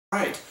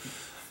Right.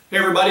 Hey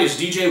everybody,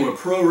 it's DJ with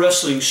Pro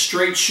Wrestling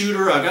Straight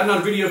Shooter. I got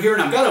another video here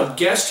and I've got a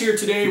guest here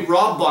today.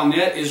 Rob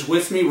Bonnet is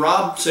with me.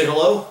 Rob, say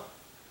hello.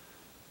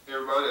 Hey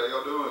everybody, how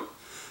y'all doing?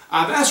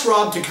 I've asked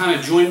Rob to kind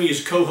of join me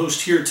as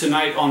co-host here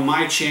tonight on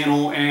my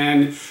channel,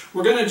 and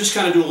we're going to just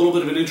kind of do a little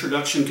bit of an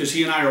introduction because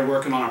he and I are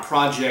working on a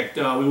project.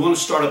 We want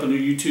to start up a new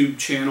YouTube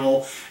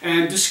channel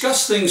and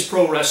discuss things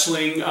pro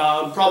wrestling,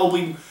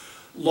 probably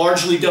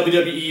largely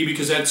WWE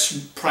because that's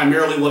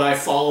primarily what I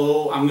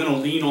follow. I'm going to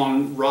lean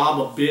on Rob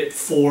a bit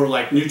for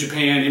like New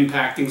Japan,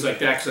 Impact, things like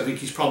that, because I think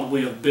he's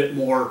probably a bit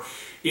more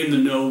in the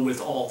know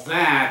with all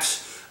that.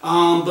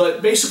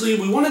 But basically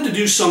we wanted to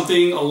do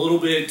something a little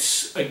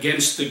bit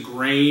against the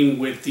grain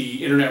with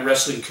the internet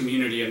wrestling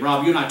community. And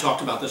Rob, you and I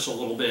talked about this a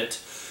little bit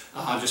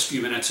just a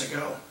few minutes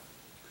ago.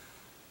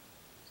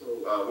 So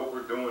what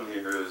we're doing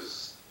here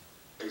is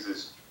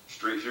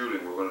straight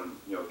shooting. We're going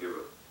to give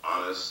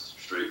honest,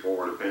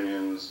 straightforward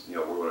opinions.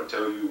 We're going to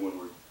tell you when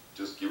we're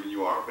just giving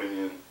you our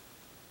opinion.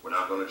 We're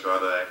not going to try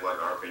to act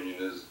like our opinion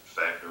is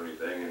fact or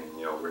anything, and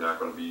we're not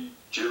going to be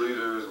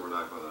cheerleaders. We're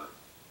not going to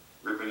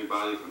rip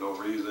anybody for no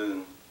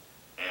reason,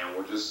 and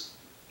we're just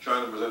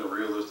trying to present a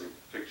realistic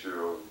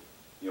picture of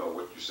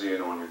what you're seeing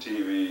on your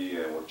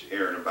TV and what you're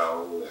hearing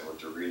about and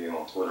what you're reading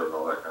on Twitter and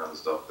all that kind of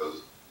stuff,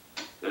 because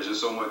there's just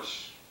so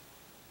much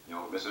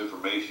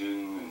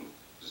misinformation and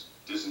just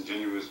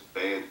disingenuous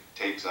bad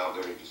takes out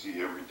there that you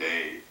see every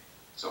day.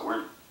 So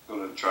we're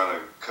going to try to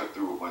cut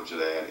through a bunch of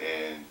that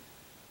and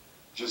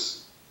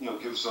just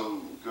give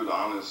some good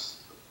honest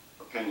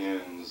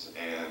opinions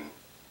and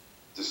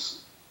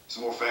just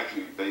some more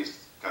factually based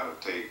kind of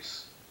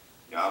takes.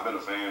 I've been a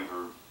fan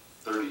for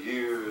 30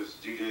 years,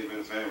 DJ's been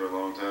a fan for a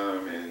long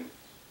time, and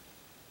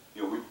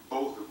we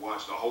both have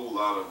watched a whole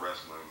lot of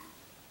wrestling,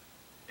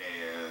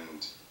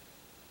 and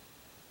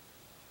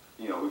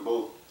we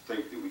both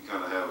think that we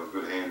kind of have a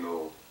good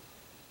handle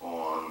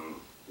on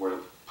where to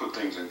put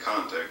things in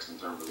context in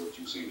terms of what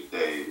you see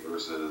today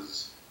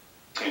versus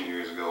 10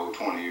 years ago,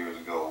 20 years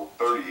ago,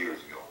 30 years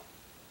ago.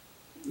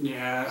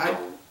 Yeah,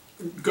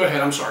 go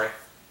ahead, I'm sorry.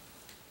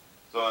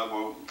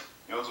 So,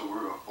 so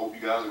we hope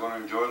you guys are going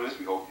to enjoy this.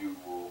 We hope you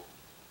will,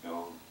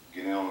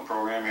 get in on the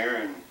program here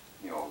and,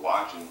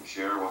 watch and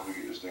share once we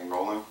get this thing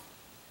rolling.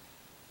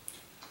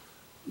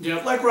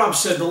 Yeah, like Rob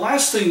said, the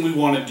last thing we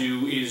want to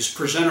do is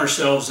present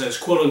ourselves as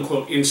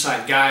quote-unquote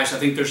inside guys. I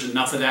think there's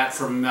enough of that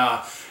from,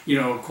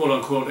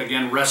 quote-unquote,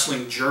 again,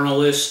 wrestling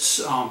journalists,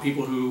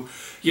 people who,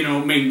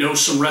 may know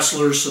some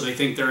wrestlers, so they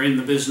think they're in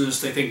the business,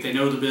 they think they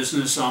know the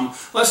business.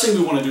 Last thing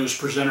we want to do is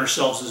present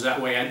ourselves as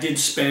that way. I did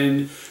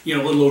spend, a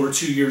little over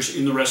 2 years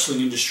in the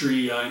wrestling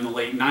industry in the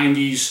late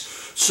 90s.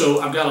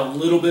 So I've got a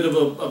little bit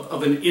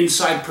of an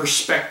inside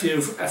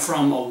perspective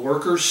from a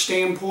worker's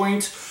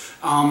standpoint.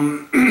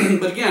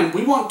 But again,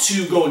 we want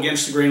to go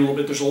against the grain a little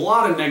bit. There's a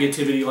lot of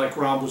negativity, like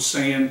Rob was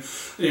saying,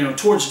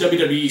 towards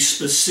WWE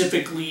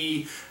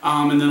specifically,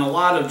 and then a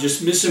lot of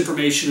just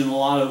misinformation and a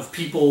lot of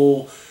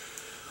people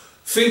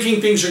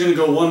thinking things are going to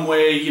go one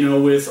way,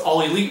 with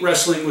All Elite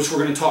Wrestling, which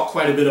we're going to talk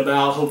quite a bit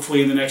about,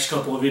 hopefully in the next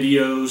couple of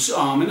videos,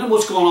 and then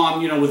what's going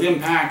on, with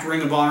Impact,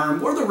 Ring of Honor,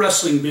 and where the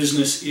wrestling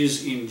business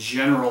is in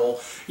general.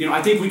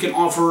 I think we can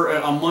offer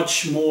a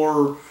much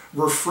more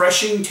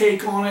refreshing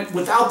take on it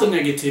without the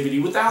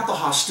negativity, without the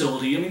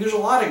hostility. I mean, there's a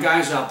lot of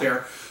guys out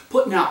there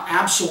putting out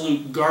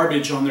absolute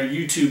garbage on their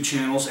YouTube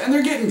channels, and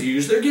they're getting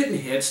views, they're getting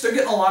hits, they're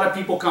getting a lot of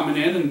people coming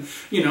in, and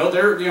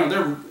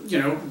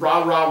they're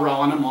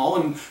rah-rah-rahing them all,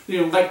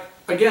 and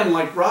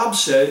like Rob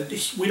said,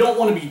 we don't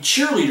want to be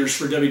cheerleaders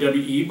for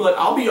WWE, but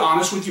I'll be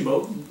honest with you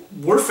both,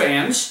 we're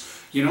fans.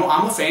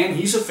 I'm a fan,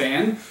 he's a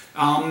fan,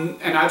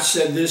 and I've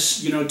said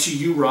this, to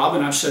you, Rob,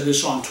 and I've said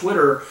this on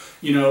Twitter,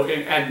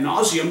 ad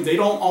nauseum. They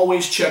don't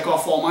always check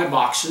off all my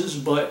boxes,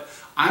 but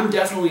I'm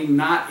definitely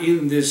not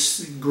in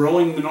this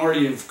growing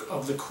minority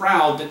of the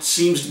crowd that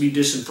seems to be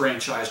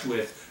disenfranchised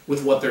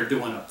with what they're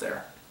doing up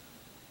there.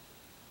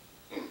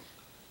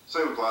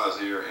 Same applies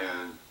here,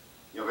 and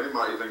if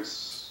anybody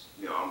thinks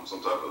I'm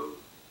some type of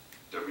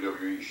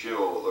WWE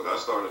shill, look, I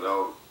started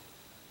out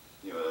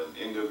an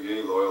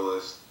NWA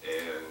loyalist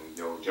and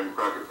Jim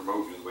Crockett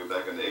Promotions way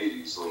back in the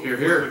 '80s. So Vince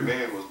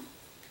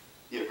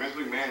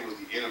McMahon was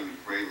the enemy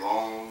for a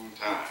long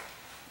time,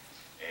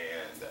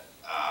 and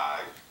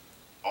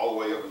all the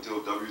way up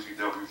until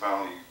WCW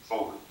finally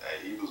folded.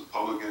 He was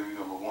public enemy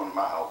 #1 in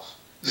my house.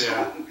 Yeah.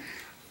 So,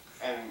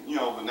 and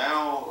but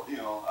now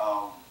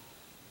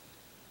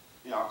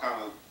I've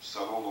kind of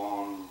settled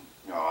on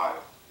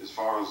as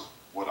far as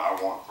what I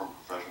want from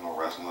professional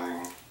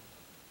wrestling.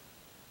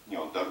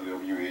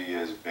 WWE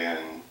has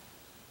been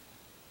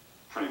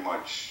pretty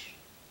much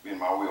in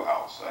my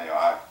wheelhouse.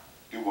 I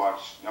do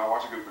watch, I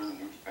watch a good bit of the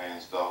New Japan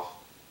stuff,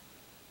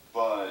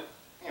 but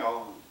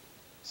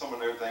some of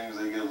their things,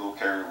 they get a little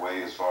carried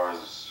away as far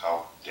as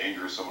how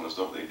dangerous some of the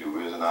stuff they do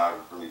is, and I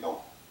really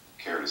don't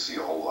care to see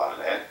a whole lot of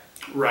that.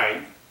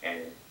 Right.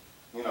 And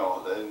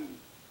then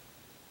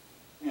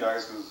I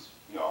guess because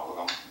look,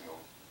 I'm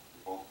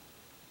both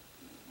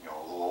a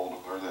little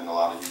older than a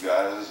lot of you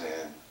guys,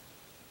 and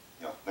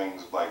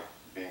things like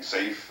being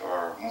safe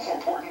are more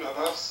important to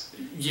us.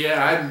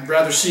 Yeah, I'd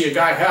rather see a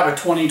guy have a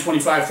 20,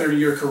 25,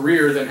 30-year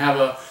career than have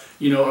a,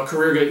 a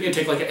career,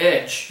 take like an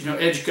Edge.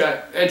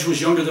 Edge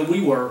was younger than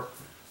we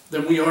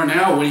are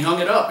now when he hung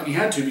it up, and he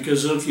had to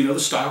because of, the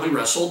style he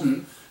wrestled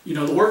and,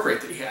 the work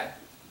rate that he had.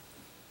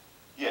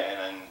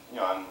 Yeah, and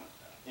I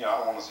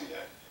don't want to see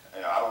that.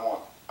 And I don't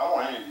want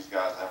any of these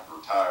guys to have to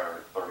retire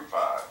at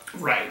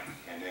 35. Right.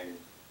 And then,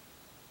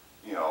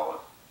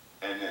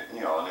 and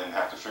then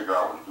have to figure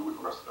out what to do with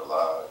the rest of their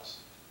lives,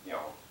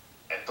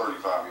 at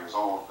 35 years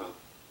old. Because,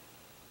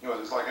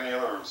 it's like any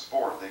other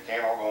sport. They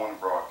can't all go into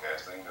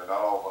broadcasting. They're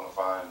not all going to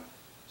find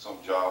some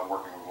job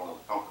working with one of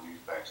the companies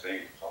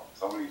backstage.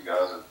 Some of these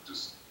guys are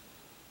just,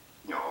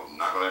 not going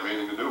to have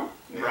anything to do.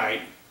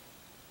 Right.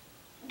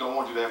 Don't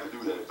want you to have to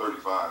do that at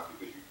 35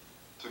 because you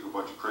took a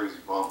bunch of crazy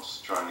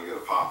bumps trying to get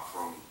a pop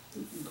from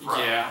the crowd.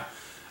 Yeah.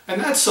 And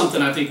that's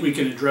something I think we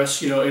can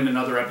address, in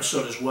another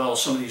episode as well.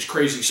 Some of these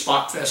crazy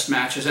spot fest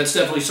matches. That's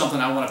definitely something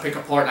I want to pick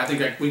apart. I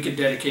think we could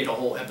dedicate a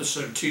whole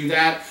episode to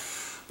that.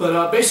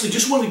 But basically,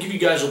 just wanted to give you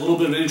guys a little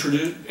bit of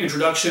an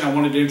introduction. I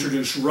wanted to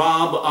introduce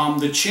Rob.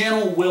 The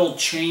channel will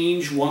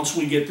change once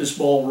we get this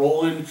ball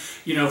rolling.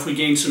 If we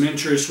gain some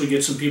interest, we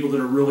get some people that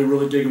are really,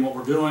 really digging what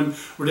we're doing.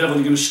 We're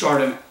definitely going to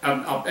start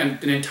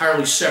an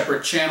entirely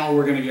separate channel.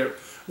 We're going to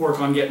work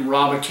on getting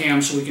Rob a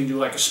cam so we can do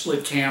like a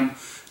split cam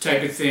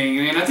type of thing,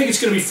 and I think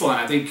it's going to be fun.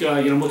 I think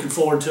I'm looking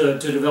forward to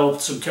develop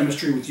some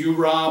chemistry with you,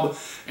 Rob,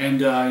 and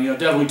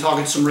definitely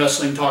talking some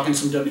wrestling, talking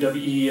some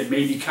WWE, and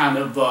maybe kind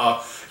of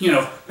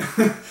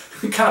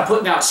kind of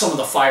putting out some of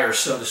the fires,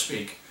 so to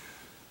speak.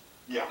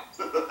 Yeah.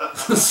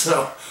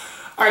 So,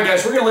 all right,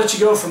 guys, we're going to let you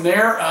go from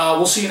there.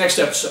 We'll see you next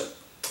episode.